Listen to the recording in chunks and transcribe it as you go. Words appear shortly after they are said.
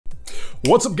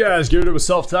What's up guys, Garrett with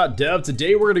SelfTaughtDev.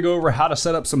 Today we're going to go over how to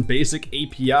set up some basic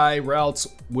API routes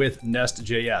with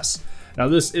Nest.js. Now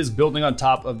this is building on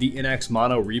top of the NX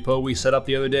mono repo we set up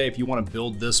the other day. If you want to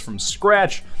build this from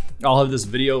scratch, I'll have this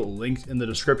video linked in the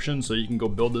description so you can go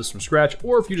build this from scratch.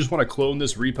 Or if you just want to clone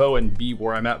this repo and be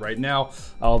where I'm at right now,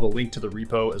 I'll have a link to the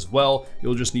repo as well.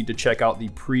 You'll just need to check out the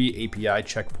pre-API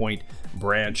checkpoint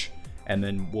branch and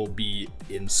then we'll be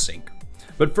in sync.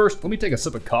 But first, let me take a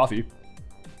sip of coffee.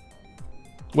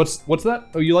 What's that?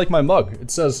 Oh, you like my mug? It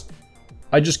says,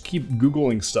 I just keep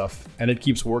Googling stuff and it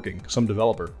keeps working, some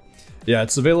developer. Yeah,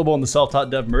 it's available in the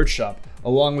SelfTaughtDev merch shop,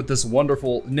 along with this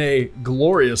wonderful, nay,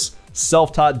 glorious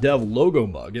SelfTaughtDev logo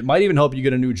mug. It might even help you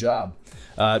get a new job.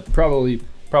 Probably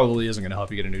isn't gonna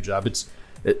help you get a new job.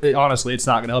 Honestly, it's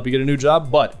not gonna help you get a new job,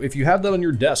 but if you have that on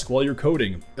your desk while you're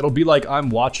coding, it'll be like I'm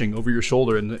watching over your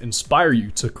shoulder and inspire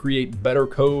you to create better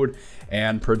code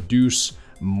and produce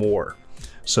more.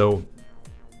 So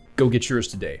go get yours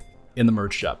today in the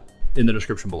merch shop in the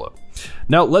description below.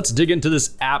 Now let's dig into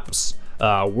this apps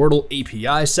Wordle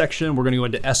API section. We're gonna go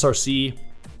into SRC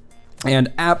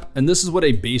and app, and this is what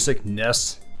a basic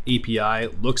Nest API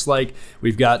looks like.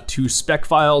 We've got two spec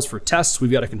files for tests.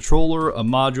 We've got a controller, a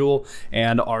module,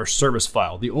 and our service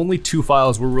file. The only two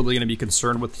files we're really gonna be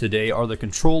concerned with today are the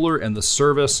controller and the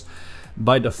service.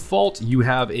 By default, you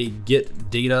have a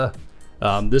get data.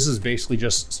 This is basically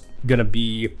just gonna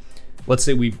be, let's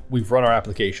say we've run our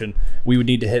application. We would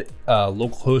need to hit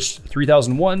localhost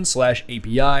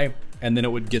 3001/API, and then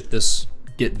it would get this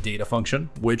get data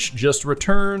function, which just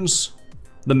returns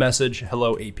the message,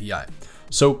 hello API.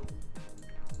 So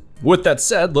with that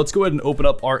said, let's go ahead and open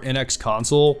up our NX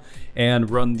console and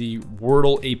run the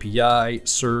Wordle API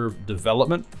serve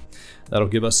development. That'll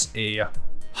give us a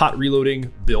hot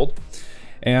reloading build.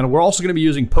 And we're also gonna be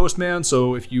using Postman.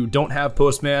 So if you don't have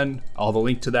Postman, I'll have a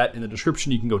link to that in the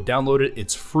description. You can go download it,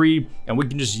 it's free. And we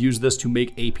can just use this to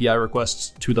make API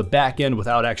requests to the back end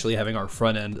without actually having our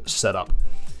front end set up.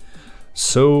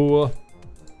 So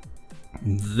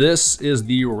this is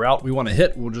the route we wanna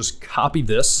hit. We'll just copy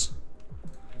this,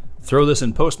 throw this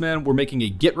in Postman. We're making a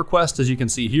GET request, as you can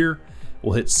see here.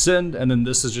 We'll hit send, and then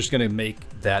this is just gonna make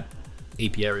that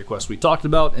API request we talked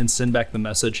about and send back the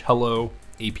message, hello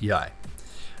API.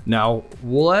 Now,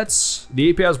 the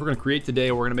APIs we're gonna create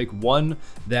today, we're gonna make one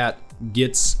that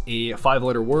gets a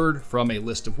 5-letter word from a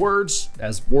list of words,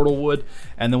 as Wordle would,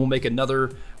 and then we'll make another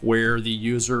where the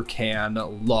user can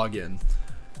log in.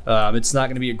 It's not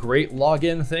gonna be a great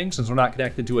login thing since we're not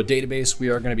connected to a database. We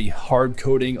are gonna be hard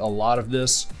coding a lot of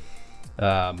this,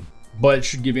 but it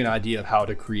should give you an idea of how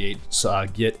to create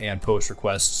GET and POST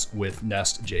requests with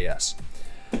Nest.js.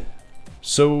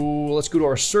 So let's go to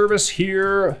our service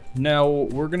here. Now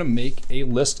we're gonna make a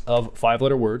list of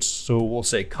 5-letter words. So we'll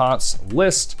say const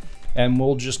list, and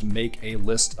we'll just make a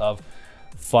list of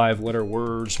 5-letter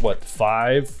words. What,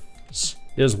 5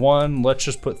 is 1? Let's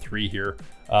just put 3 here.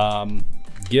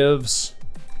 Gives,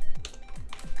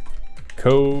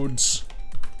 codes,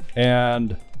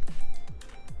 and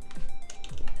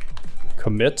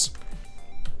commit.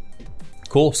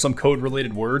 Cool, some code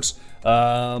related words.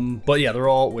 But yeah, they're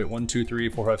all, wait, 1, 2, 3,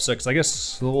 4, 5, 6. I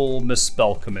guess we'll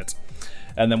misspell commit.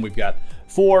 And then we've got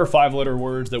 4 5-letter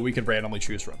words that we could randomly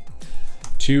choose from.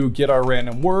 To get our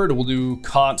random word, we'll do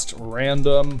const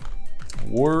random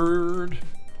word.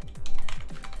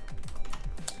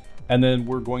 And then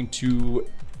we're going to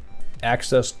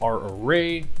access our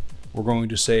array. We're going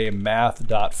to say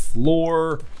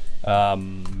math.floor,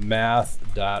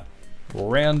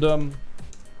 math.random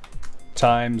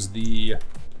times the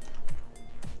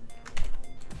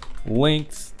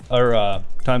length, or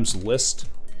times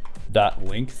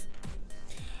list.length.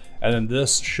 And then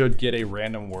this should get a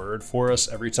random word for us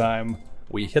every time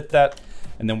we hit that.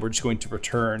 And then we're just going to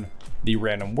return the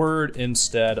random word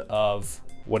instead of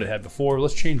what it had before.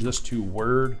 Let's change this to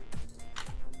word,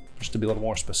 just to be a little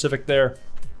more specific there.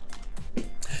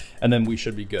 And then we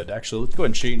should be good. Actually, let's go ahead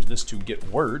and change this to get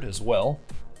word as well.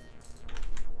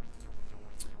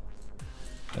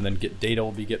 And then get data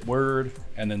will be get word.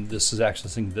 And then this is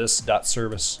accessing this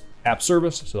 .service app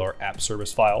service, so our app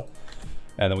service file.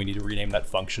 And then we need to rename that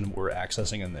function we're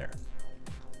accessing in there.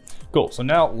 Cool, so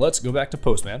now let's go back to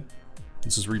Postman.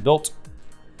 This is rebuilt.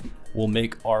 We'll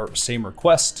make our same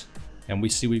request, and we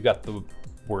see we've got the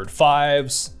word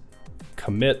 5s,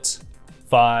 commit,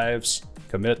 5s,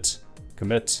 commit,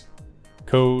 commit,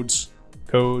 codes,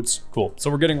 codes. Cool, so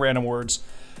we're getting random words.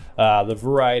 The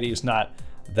variety is not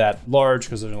that large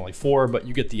because there's only 4, but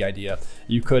you get the idea.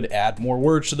 You could add more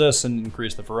words to this and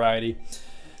increase the variety.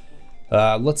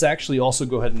 Let's actually also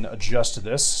go ahead and adjust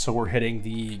this. So we're hitting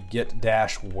the get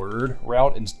dash word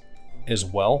route as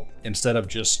well, instead of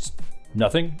just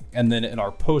nothing. And then in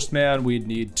our postman, we'd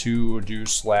need to do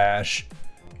slash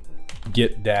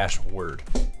get dash word.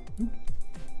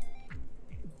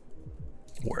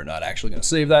 We're not actually going to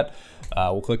save that.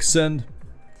 We'll click send.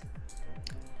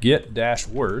 Get dash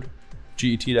word,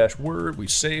 get dash word. We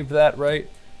saved that, right?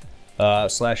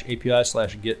 Slash API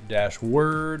slash get dash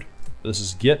word. This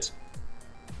is get.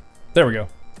 There we go.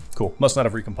 Cool. Must not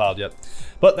have recompiled yet.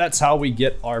 But that's how we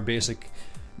get our basic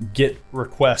get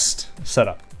request set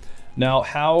up. Now,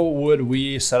 how would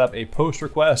we set up a post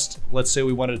request? Let's say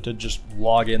we wanted to just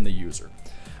log in the user.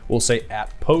 We'll say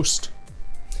at post.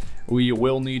 We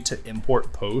will need to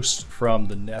import post from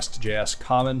the Nest.js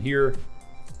common here.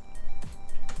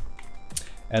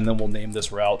 And then we'll name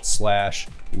this route slash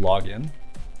login.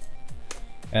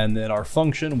 And then our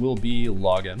function will be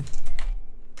login.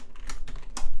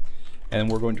 And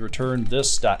we're going to return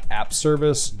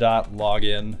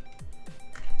this.appService.login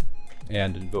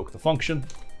and invoke the function.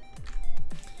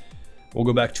 We'll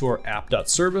go back to our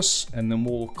app.service and then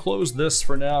we'll close this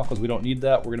for now because we don't need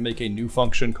that. We're gonna make a new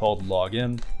function called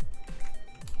login.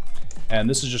 And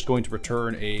this is just going to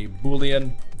return a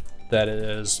Boolean that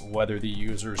is whether the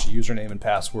user's username and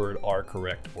password are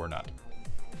correct or not.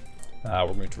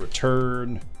 We're going to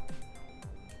return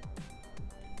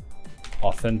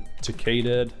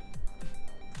authenticated.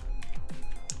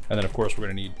 And then of course we're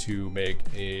gonna need to make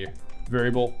a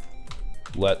variable,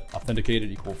 let authenticated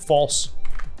equal false.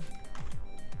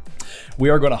 We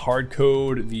are going to hard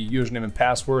code the username and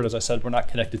password. As I said, we're not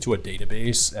connected to a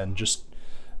database, and just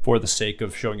for the sake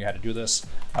of showing you how to do this,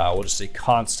 we'll just say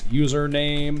const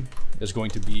username is going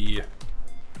to be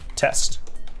test,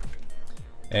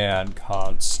 and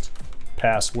const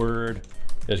password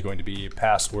is going to be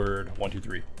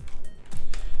password123.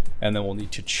 And then we'll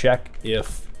need to check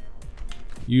if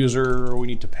user, we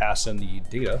need to pass in the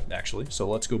data actually. So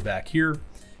let's go back here,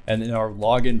 and in our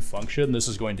login function, this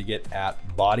is going to get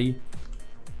at body.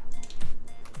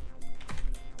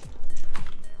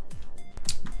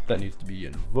 That needs to be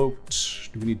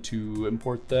invoked. Do we need to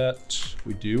import that?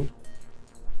 We do.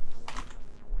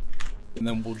 And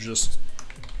then we'll just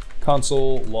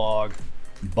console log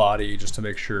body just to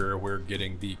make sure we're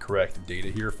getting the correct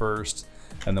data here first.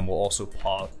 And then we'll also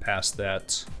pass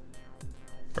that,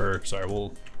 or sorry,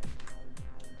 we'll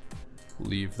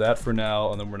leave that for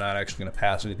now. And then we're not actually gonna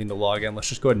pass anything to login. Let's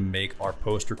just go ahead and make our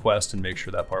post request and make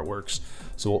sure that part works.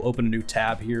 So we'll open a new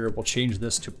tab here. We'll change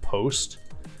this to post.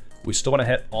 We still want to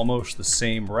hit almost the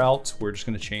same route. We're just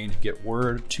going to change get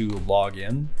word to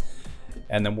login.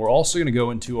 And then we're also going to go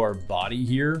into our body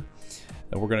here,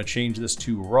 and we're going to change this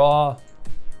to raw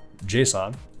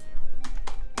JSON.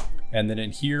 And then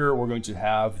in here, we're going to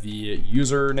have the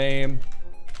username,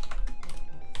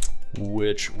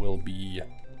 which will be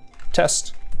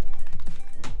test.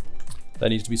 That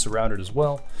needs to be surrounded as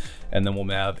well. And then we'll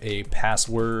have a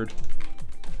password,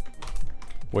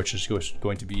 which is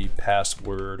going to be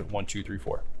password1234,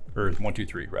 or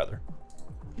 123 rather.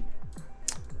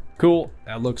 Cool,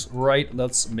 that looks right.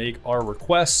 Let's make our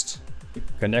request.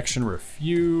 Connection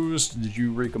refused. Did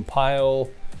you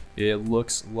recompile? It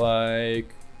looks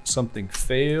like something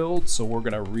failed, so we're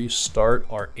gonna restart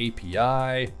our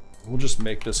API. We'll just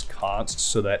make this const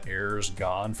so that error's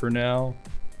gone for now.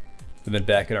 And then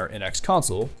back in our NX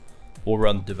console, we'll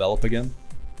run develop again.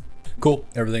 Cool,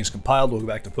 everything's compiled. We'll go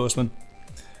back to Postman.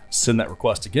 Send that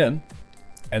request again,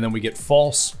 and then we get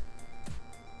false.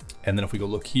 And then if we go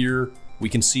look here, we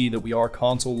can see that we are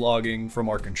console logging from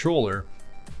our controller.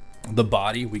 The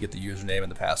body, we get the username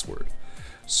and the password.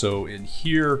 So in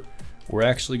here, we're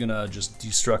actually gonna just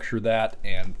destructure that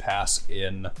and pass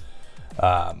in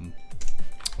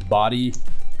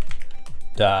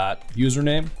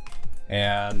body.username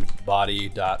and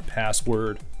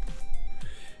body.password.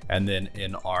 And then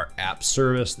in our app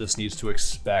service, this needs to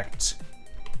expect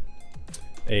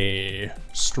a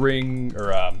string,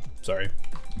 or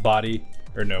body,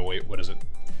 or no, wait, what is it?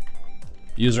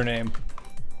 Username,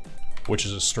 which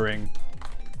is a string,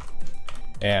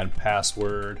 and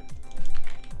password,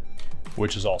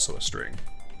 which is also a string.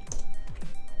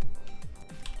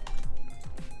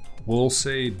 We'll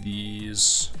say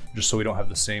these, just so we don't have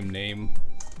the same name.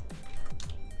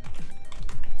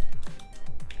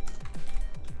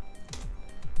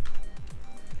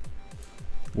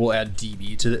 We'll add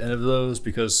DB to the end of those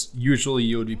because usually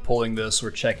you would be pulling this or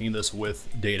checking this with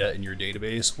data in your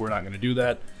database. We're not going to do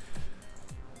that.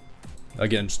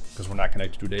 Again, because we're not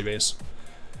connected to a database.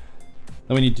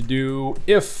 Then we need to do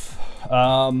if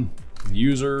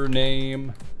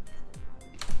username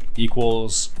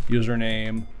equals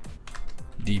username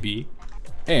DB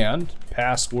and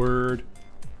password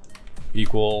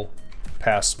equal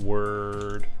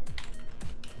password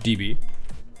DB,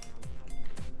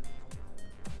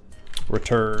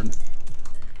 return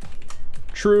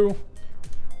true,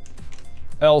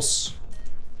 else,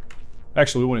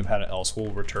 actually we won't even have an else,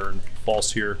 we'll return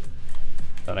false here.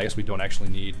 And I guess we don't actually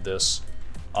need this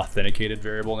authenticated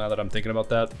variable now that I'm thinking about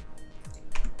that.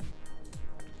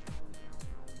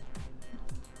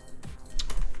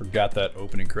 Forgot that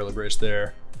opening curly brace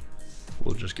there.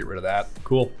 We'll just get rid of that.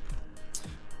 Cool.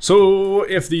 So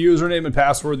if the username and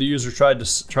password the user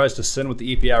tries to send with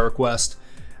the API request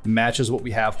matches what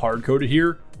we have hard coded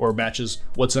here, or matches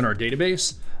what's in our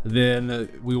database, then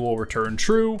we will return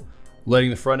true, letting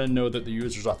the front end know that the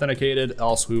user is authenticated.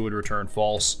 Else we would return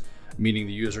false, meaning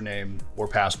the username or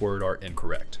password are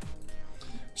incorrect.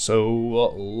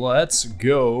 So let's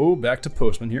go back to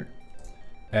Postman here.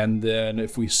 And then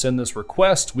if we send this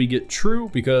request, we get true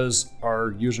because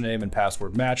our username and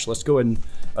password match. Let's go ahead and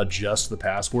adjust the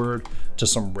password to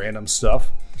some random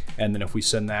stuff. And then if we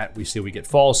send that, we see we get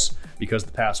false because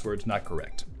the password's not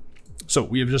correct. So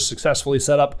we have just successfully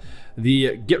set up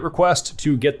the GET request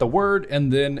to get the word,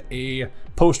 and then a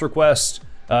POST request,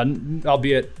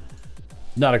 albeit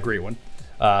not a great one,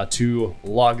 to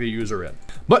log the user in.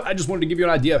 But I just wanted to give you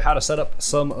an idea of how to set up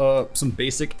some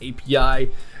basic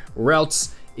API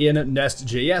routes in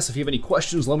Nest.js. If you have any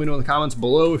questions, let me know in the comments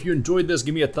below. If you enjoyed this,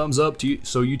 give me a thumbs up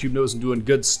so YouTube knows I'm doing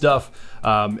good stuff.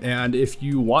 And if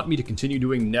you want me to continue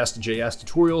doing Nest.js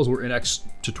tutorials or NX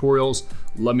tutorials,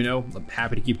 let me know. I'm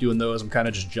happy to keep doing those. I'm kind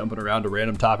of just jumping around to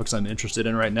random topics I'm interested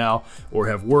in right now or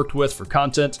have worked with for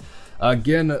content.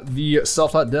 Again, the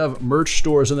SelfTaughtDev merch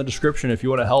store is in the description if you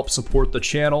want to help support the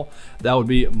channel. That would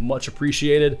be much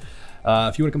appreciated.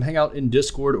 If you want to come hang out in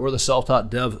Discord or the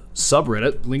SelfTaughtDev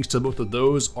subreddit, links to both of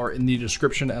those are in the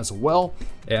description as well.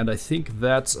 And I think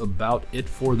that's about it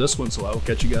for this one, so I will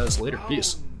catch you guys later.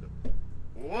 Peace.